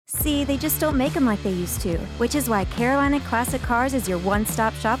See, they just don't make them like they used to, which is why Carolina Classic Cars is your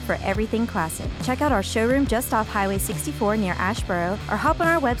one-stop shop for everything classic. Check out our showroom just off Highway 64 near Asheboro, or hop on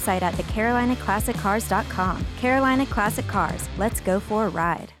our website at thecarolinaclassiccars.com. Carolina Classic Cars. Let's go for a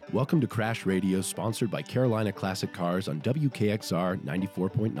ride. Welcome to Crash Radio, sponsored by Carolina Classic Cars on WKXR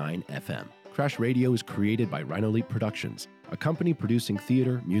 94.9 FM. Crash Radio is created by Rhino Leap Productions, a company producing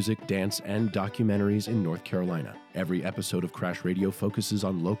theater, music, dance, and documentaries in North Carolina. Every episode of Crash Radio focuses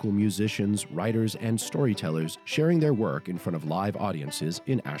on local musicians, writers, and storytellers sharing their work in front of live audiences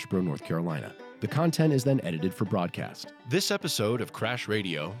in Asheboro, North Carolina. The content is then edited for broadcast. This episode of Crash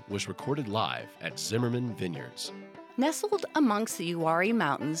Radio was recorded live at Zimmerman Vineyards. Nestled amongst the Uwharrie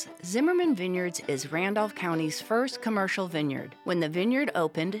Mountains, Zimmerman Vineyards is Randolph County's first commercial vineyard. When the vineyard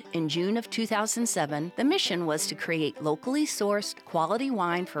opened in June of 2007, the mission was to create locally sourced, quality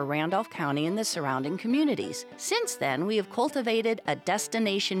wine for Randolph County and the surrounding communities. Since then, we have cultivated a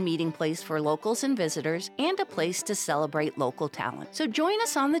destination meeting place for locals and visitors and a place to celebrate local talent. So join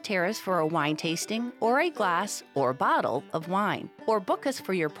us on the terrace for a wine tasting or a glass or bottle of wine, or book us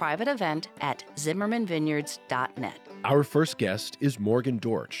for your private event at zimmermanvineyards.net. Our first guest is Morgan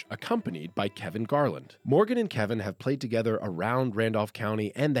Dortch, accompanied by Kevin Garland. Morgan and Kevin have played together around Randolph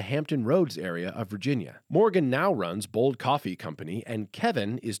County and the Hampton Roads area of Virginia. Morgan now runs Bold Coffee Company, and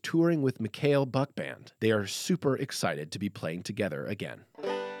Kevin is touring with Mikhail Buck Band. They are super excited to be playing together again.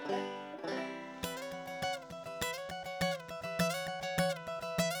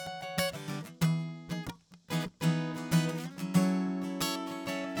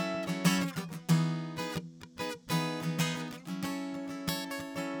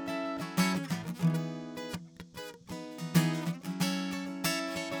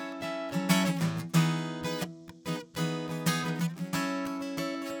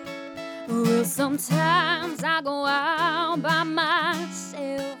 Well, sometimes I go out by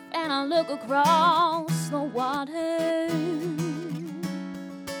myself and I look across the water,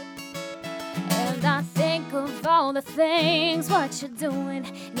 and I think of all the things what you're doing.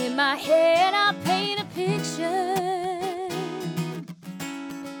 And in my head I paint a picture.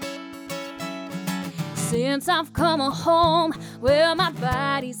 Since I've come home, well, my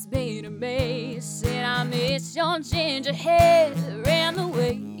body's been a mess, and I miss your ginger hair and the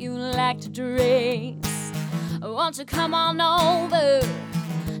way you like to dress. Won't you come on over,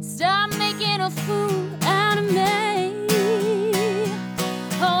 stop making a fool out of me?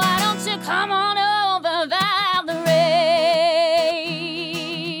 Oh, why don't you come on over, Valerie?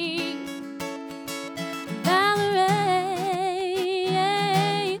 Valerie,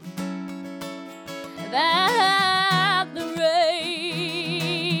 Valerie.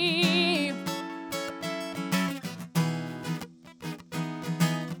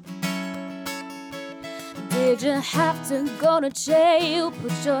 Did you have to go to jail?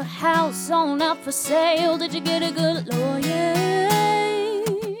 Put your house on up for sale? Did you get a good lawyer?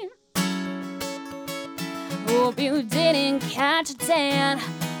 Hope you didn't catch a tan.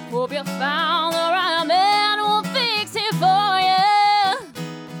 Hope you found the right man who'll fix it for you.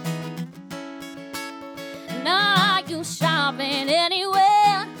 Now you shopping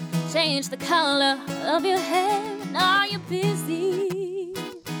anywhere? Change the color of your hair. Now you're busy.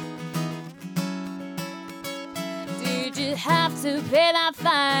 Did you have to pay that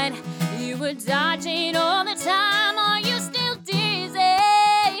fine? You were dodging all the time. Are you still dizzy?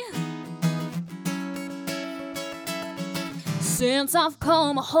 Since I've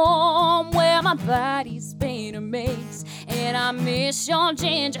come home, where my body's been a mess, and I miss your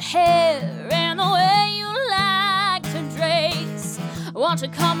ginger hair and the way you like to dress. Won't you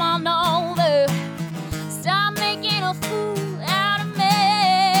come on over, stop making a fool out of me?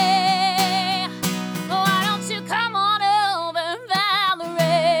 Oh, why don't you come on over, Valerie?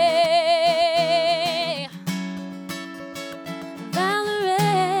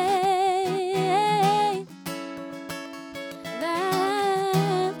 Valerie, Valerie,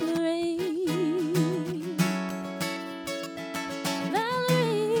 Valerie,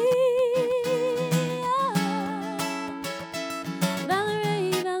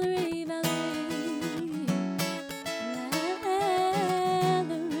 Valerie, Valerie,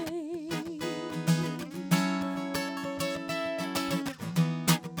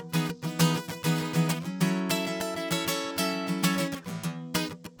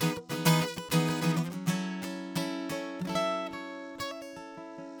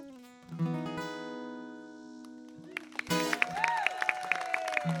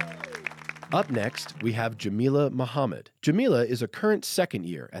 Up next, we have Jamilah Muhammad. Jamilah is a current second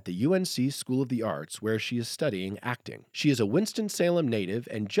year at the UNC School of the Arts, where she is studying acting. She is a Winston-Salem native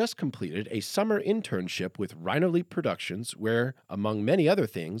and just completed a summer internship with Rhino Leap Productions, where, among many other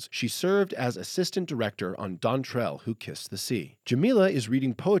things, she served as assistant director on Dontrell, Who Kissed the Sea. Jamilah is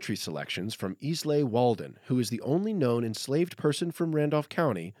reading poetry selections from Islay Walden, who is the only known enslaved person from Randolph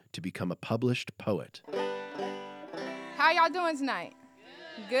County to become a published poet. How y'all doing tonight?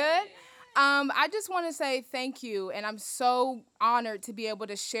 Good? I just want to say thank you, and I'm so honored to be able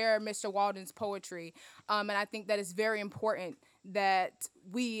to share Mr. Walden's poetry, and I think that it's very important that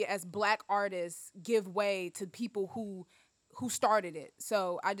we as Black artists give way to people who started it.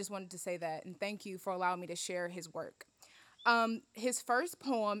 So I just wanted to say that, and thank you for allowing me to share his work. His first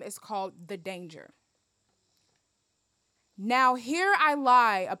poem is called The Danger. Now here I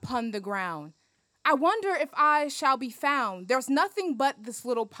lie upon the ground. I wonder if I shall be found. There's nothing but this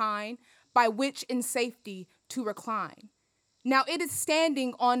little pine by which in safety to recline. Now it is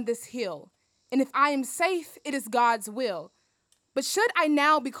standing on this hill, and if I am safe, it is God's will. But should I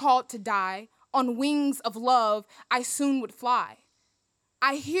now be called to die, on wings of love I soon would fly.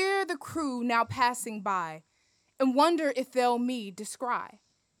 I hear the crew now passing by, and wonder if they'll me descry.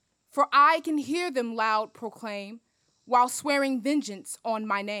 For I can hear them loud proclaim, while swearing vengeance on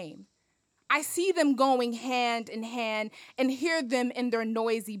my name. I see them going hand in hand, and hear them in their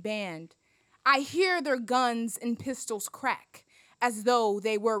noisy band. I hear their guns and pistols crack, as though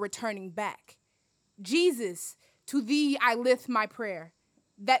they were returning back. Jesus, to thee I lift my prayer,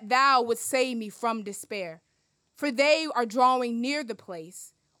 that thou would save me from despair. For they are drawing near the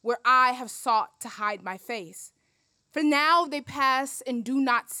place where I have sought to hide my face. For now they pass and do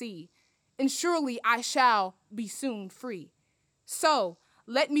not see, and surely I shall be soon free. So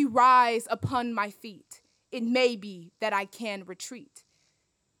let me rise upon my feet, it may be that I can retreat.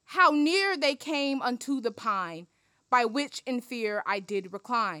 How near they came unto the pine, by which in fear I did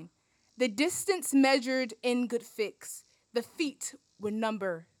recline. The distance measured in good fix, the feet were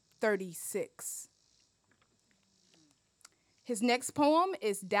number 36. His next poem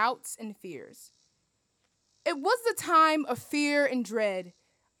is Doubts and Fears. It was the time of fear and dread.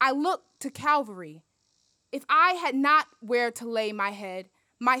 I looked to Calvary. If I had not where to lay my head,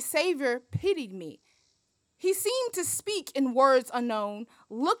 my Savior pitied me. He seemed to speak in words unknown,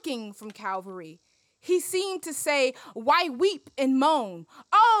 looking from Calvary. He seemed to say, why weep and moan?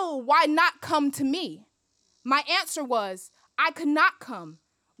 Oh, why not come to me? My answer was, I could not come,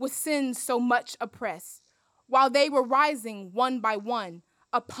 with sins so much oppressed, while they were rising one by one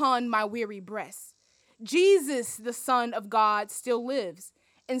upon my weary breast. Jesus, the Son of God, still lives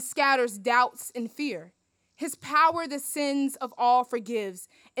and scatters doubts and fear. His power the sins of all forgives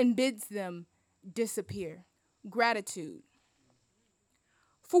and bids them disappear. Gratitude.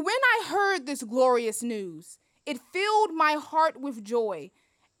 For when I heard this glorious news, it filled my heart with joy,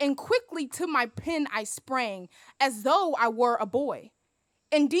 and quickly to my pen I sprang as though I were a boy.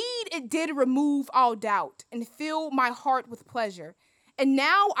 Indeed, it did remove all doubt and fill my heart with pleasure. And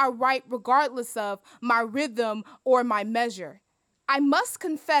now I write regardless of my rhythm or my measure. I must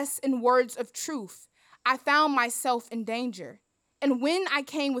confess in words of truth, I found myself in danger. And when I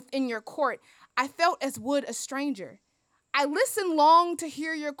came within your court, I felt as would a stranger. I listened long to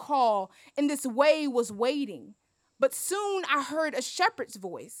hear your call, and this way was waiting. But soon I heard a shepherd's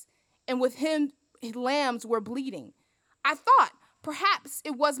voice, and with him his lambs were bleating. I thought, perhaps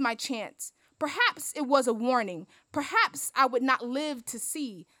it was my chance. Perhaps it was a warning. Perhaps I would not live to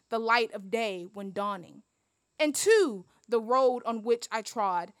see the light of day when dawning. And too, the road on which I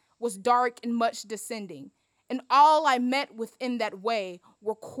trod was dark and much descending, and all I met within that way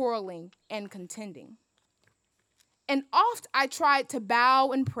were quarreling and contending. And oft I tried to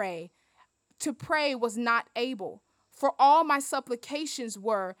bow and pray. To pray was not able, for all my supplications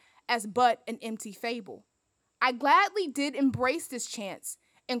were as but an empty fable. I gladly did embrace this chance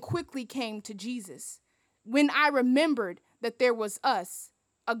and quickly came to Jesus, when I remembered that there was us,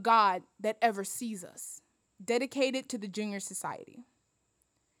 a God that ever sees us. Dedicated to the Junior Society.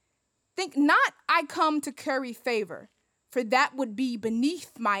 Think not I come to curry favor, for that would be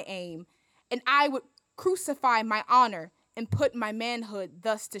beneath my aim, and I would crucify my honor and put my manhood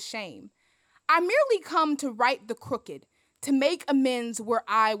thus to shame. I merely come to right the crooked, to make amends where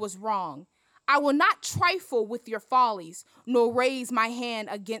I was wrong. I will not trifle with your follies, nor raise my hand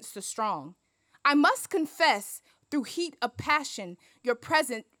against the strong. I must confess, through heat of passion, your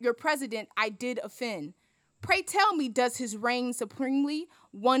president I did offend. Pray tell me, does his reign supremely,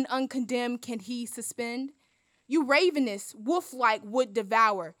 one uncondemned can he suspend? You ravenous, wolf-like would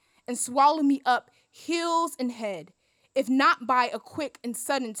devour, and swallow me up, heels and head. If not by a quick and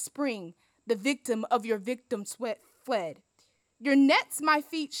sudden spring, the victim of your victim fled. Your nets my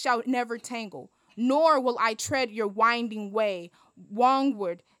feet shall never tangle, nor will I tread your winding way,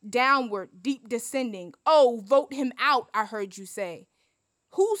 wrongward, downward, deep descending. Oh, vote him out, I heard you say.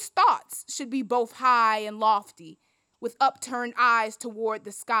 Whose thoughts should be both high and lofty, with upturned eyes toward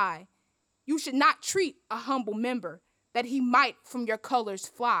the sky? You should not treat a humble member, that he might from your colors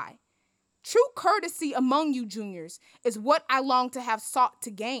fly. True courtesy among you juniors is what I long to have sought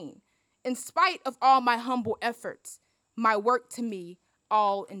to gain. In spite of all my humble efforts, my work to me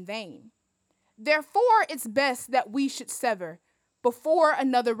all in vain. Therefore it's best that we should sever before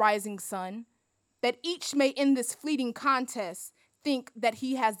another rising sun, that each may in this fleeting contest think that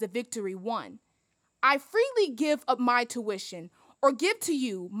he has the victory won. I freely give up my tuition, or give to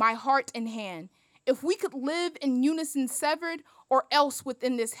you my heart and hand, if we could live in unison severed, or else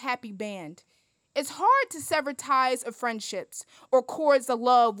within this happy band. It's hard to sever ties of friendships, or cords of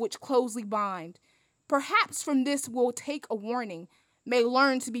love which closely bind. Perhaps from this we'll take a warning, may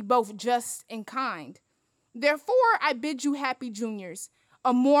learn to be both just and kind. Therefore I bid you happy juniors,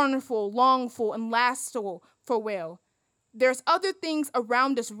 a mournful, longful, and lastful farewell. There's other things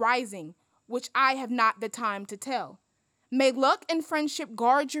around us rising, which I have not the time to tell. May luck and friendship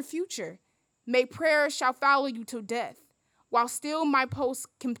guard your future. May prayer shall follow you till death, while still my pulse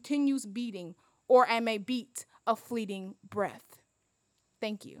continues beating, or I may beat a fleeting breath.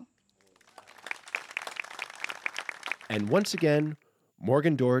 Thank you. And once again,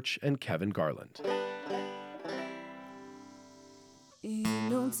 Morgan Dortch and Kevin Garland. Ain't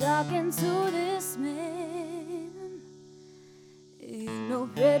no talking to this man, ain't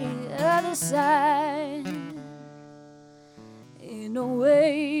nobody other side, ain't no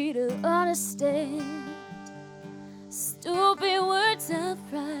way to understand stupid words of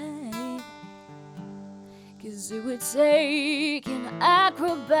pride, 'cause it would take an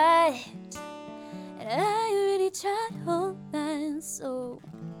acrobat, and I already tried all night, so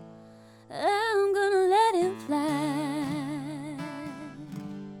I'm gonna let him fly.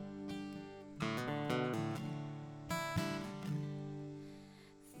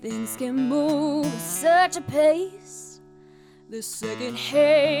 Things can move at such a pace, the second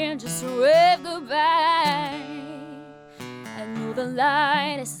hand just waved goodbye. I know the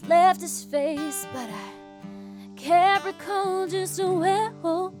light has left his face, but I can't recall just where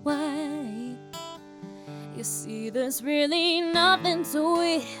or why. You see, there's really nothing to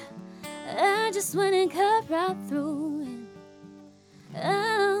it. I just went and cut right through it.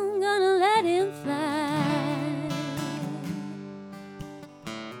 I'm gonna let him fly.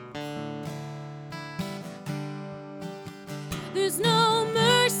 There's no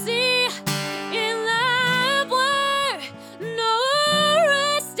mercy in love, where no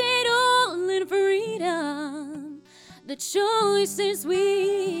rest at all in freedom. The choices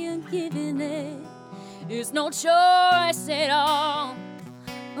we are given it is no choice at all.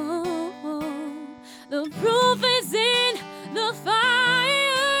 Oh, the proof is in the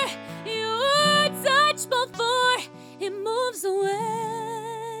fire. Your touch before it moves away.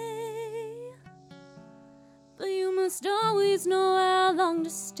 But you must always know how long to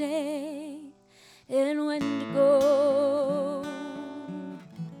stay and when to go.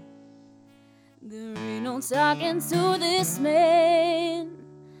 There ain't no talking to this man.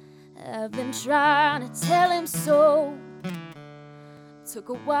 I've been trying to tell him so. Took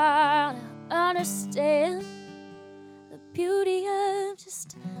a while to understand the beauty of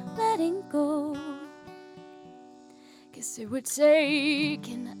just letting go. Guess it would take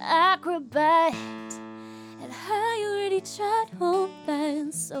an acrobat, and I already tried all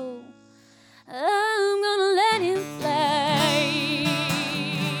that, so I'm gonna let him fly.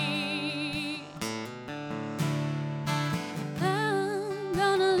 I'm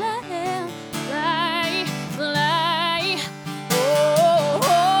gonna let him fly, fly. Oh,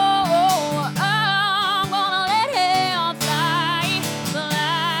 oh, oh, I'm gonna let him fly,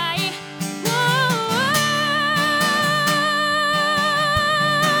 fly. I'm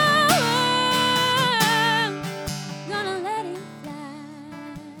gonna let him fly.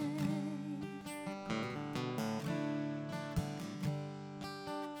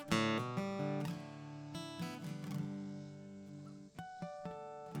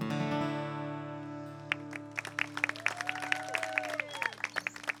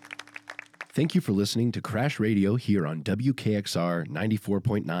 Thank you for listening to Crash Radio here on WKXR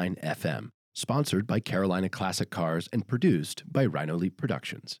 94.9 FM, sponsored by Carolina Classic Cars and produced by Rhino Leap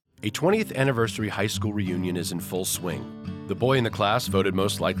Productions. A 20th anniversary high school reunion is in full swing. The boy in the class voted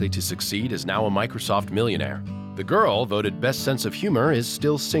most likely to succeed is now a Microsoft millionaire. The girl voted best sense of humor is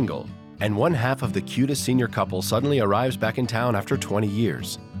still single. And one half of the cutest senior couple suddenly arrives back in town after 20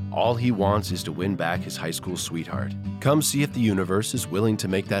 years. All he wants is to win back his high school sweetheart. Come see if the universe is willing to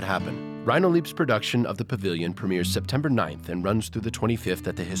make that happen. Rhino Leap's production of The Pavilion premieres September 9th and runs through the 25th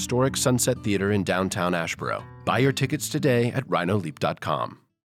at the historic Sunset Theater in downtown Asheboro. Buy your tickets today at rhinoleap.com.